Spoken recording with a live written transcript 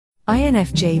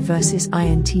INFJ versus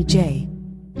INTJ.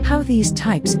 How these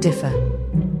types differ.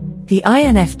 The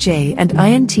INFJ and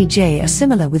INTJ are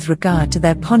similar with regard to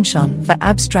their penchant for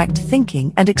abstract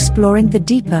thinking and exploring the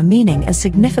deeper meaning and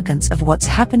significance of what's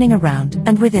happening around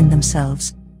and within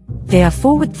themselves. They are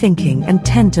forward-thinking and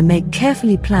tend to make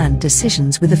carefully planned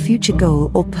decisions with a future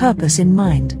goal or purpose in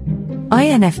mind.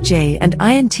 INFJ and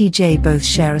INTJ both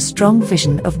share a strong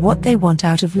vision of what they want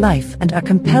out of life and are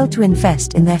compelled to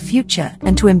invest in their future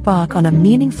and to embark on a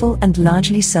meaningful and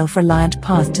largely self-reliant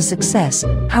path to success,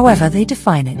 however they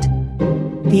define it.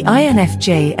 The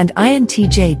INFJ and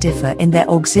INTJ differ in their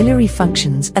auxiliary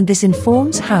functions, and this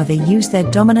informs how they use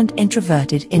their dominant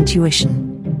introverted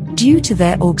intuition. Due to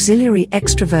their auxiliary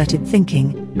extroverted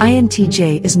thinking,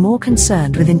 INTJ is more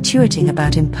concerned with intuiting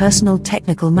about impersonal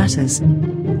technical matters.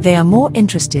 They are more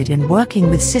interested in working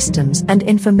with systems and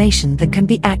information that can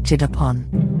be acted upon.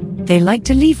 They like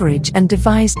to leverage and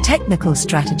devise technical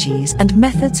strategies and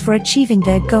methods for achieving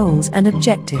their goals and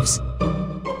objectives.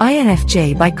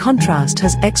 INFJ, by contrast,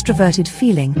 has extroverted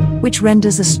feeling, which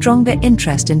renders a stronger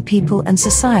interest in people and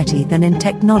society than in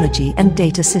technology and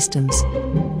data systems.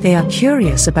 They are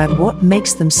curious about what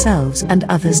makes themselves and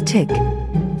others tick.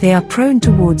 They are prone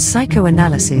towards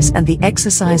psychoanalysis and the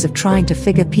exercise of trying to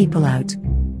figure people out.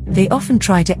 They often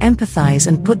try to empathize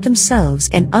and put themselves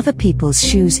in other people's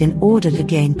shoes in order to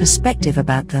gain perspective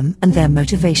about them and their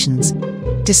motivations.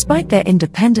 Despite their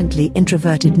independently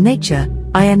introverted nature,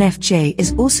 INFJ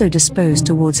is also disposed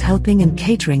towards helping and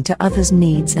catering to others'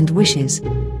 needs and wishes.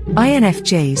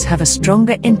 INFJs have a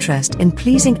stronger interest in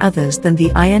pleasing others than the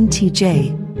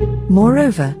INTJ.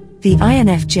 Moreover, the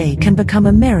INFJ can become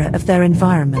a mirror of their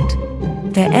environment.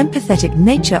 Their empathetic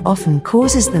nature often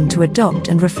causes them to adopt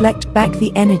and reflect back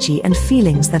the energy and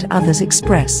feelings that others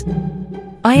express.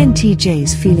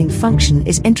 INTJ's feeling function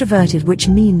is introverted, which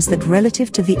means that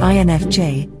relative to the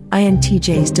INFJ,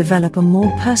 INTJs develop a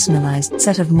more personalized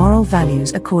set of moral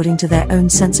values according to their own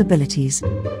sensibilities.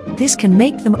 This can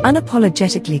make them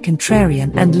unapologetically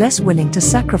contrarian and less willing to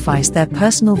sacrifice their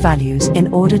personal values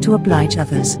in order to oblige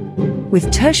others.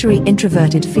 With tertiary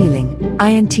introverted feeling,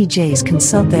 INTJs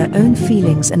consult their own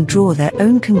feelings and draw their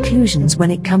own conclusions when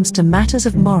it comes to matters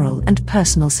of moral and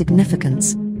personal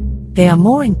significance. They are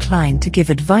more inclined to give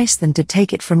advice than to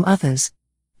take it from others.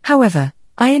 However,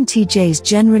 INTJs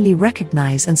generally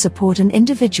recognize and support an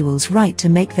individual's right to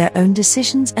make their own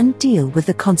decisions and deal with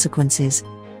the consequences.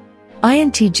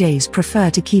 INTJs prefer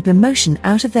to keep emotion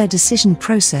out of their decision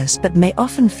process, but may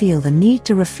often feel the need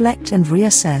to reflect and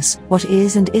reassess what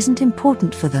is and isn't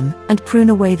important for them and prune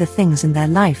away the things in their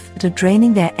life that are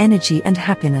draining their energy and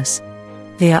happiness.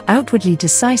 They are outwardly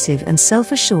decisive and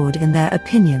self-assured in their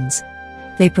opinions.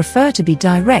 They prefer to be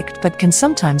direct but can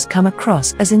sometimes come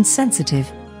across as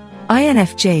insensitive.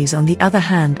 INFJs, on the other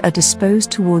hand, are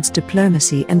disposed towards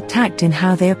diplomacy and tact in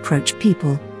how they approach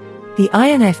people. The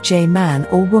INFJ man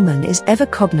or woman is ever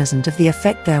cognizant of the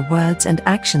effect their words and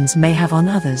actions may have on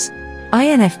others.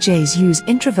 INFJs use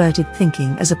introverted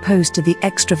thinking as opposed to the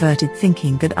extroverted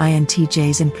thinking that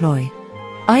INTJs employ.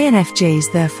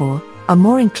 INFJs, therefore, are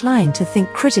more inclined to think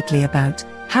critically about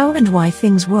how and why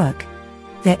things work.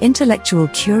 Their intellectual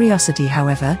curiosity,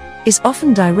 however, is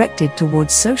often directed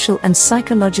towards social and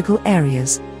psychological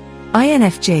areas.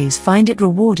 INFJs find it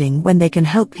rewarding when they can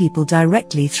help people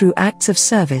directly through acts of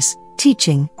service,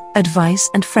 teaching, advice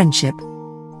and friendship.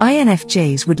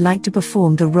 INFJs would like to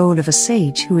perform the role of a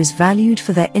sage who is valued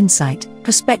for their insight,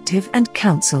 perspective and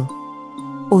counsel.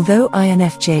 Although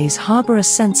INFJs harbor a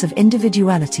sense of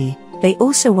individuality, they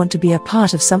also want to be a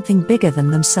part of something bigger than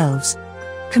themselves.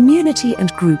 Community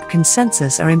and group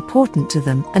consensus are important to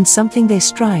them and something they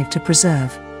strive to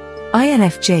preserve.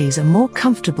 INFJs are more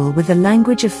comfortable with the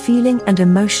language of feeling and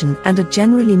emotion and are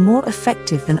generally more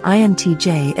effective than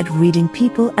INTJ at reading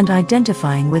people and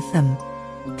identifying with them.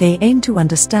 They aim to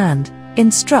understand,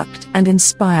 instruct and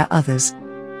inspire others.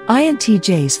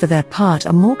 INTJs, for their part,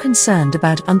 are more concerned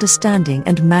about understanding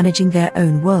and managing their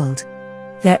own world.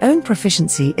 Their own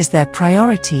proficiency is their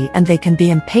priority, and they can be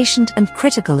impatient and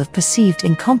critical of perceived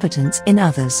incompetence in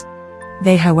others.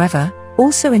 They, however,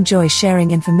 also enjoy sharing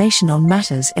information on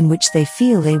matters in which they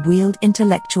feel they wield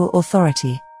intellectual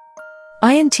authority.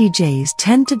 INTJs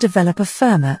tend to develop a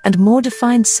firmer and more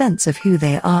defined sense of who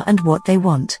they are and what they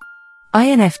want.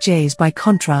 INFJs, by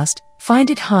contrast,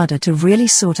 find it harder to really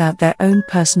sort out their own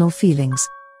personal feelings.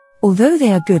 Although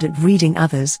they are good at reading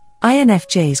others,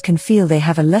 INFJs can feel they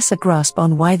have a lesser grasp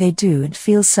on why they do and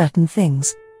feel certain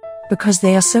things. Because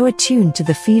they are so attuned to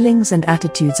the feelings and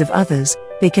attitudes of others,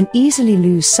 they can easily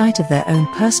lose sight of their own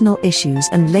personal issues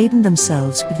and laden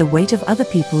themselves with the weight of other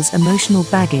people's emotional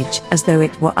baggage as though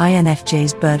it were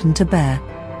INFJ's burden to bear.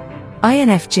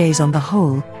 INFJs on the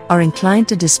whole are inclined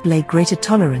to display greater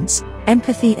tolerance,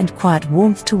 empathy and quiet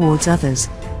warmth towards others.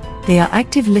 They are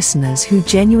active listeners who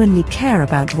genuinely care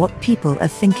about what people are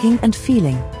thinking and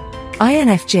feeling.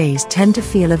 INFJs tend to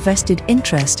feel a vested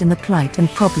interest in the plight and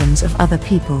problems of other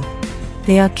people.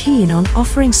 They are keen on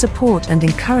offering support and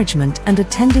encouragement and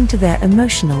attending to their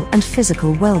emotional and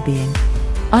physical well-being.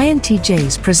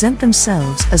 INTJs present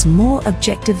themselves as more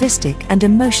objectivistic and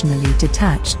emotionally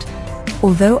detached.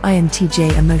 Although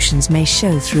INTJ emotions may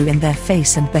show through in their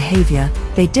face and behavior,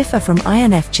 they differ from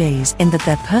INFJs in that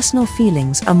their personal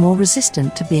feelings are more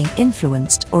resistant to being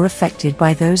influenced or affected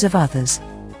by those of others.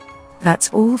 That's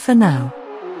all for now.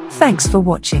 Thanks for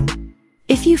watching.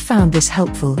 If you found this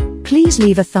helpful, please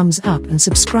leave a thumbs up and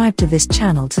subscribe to this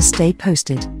channel to stay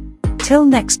posted. Till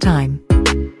next time.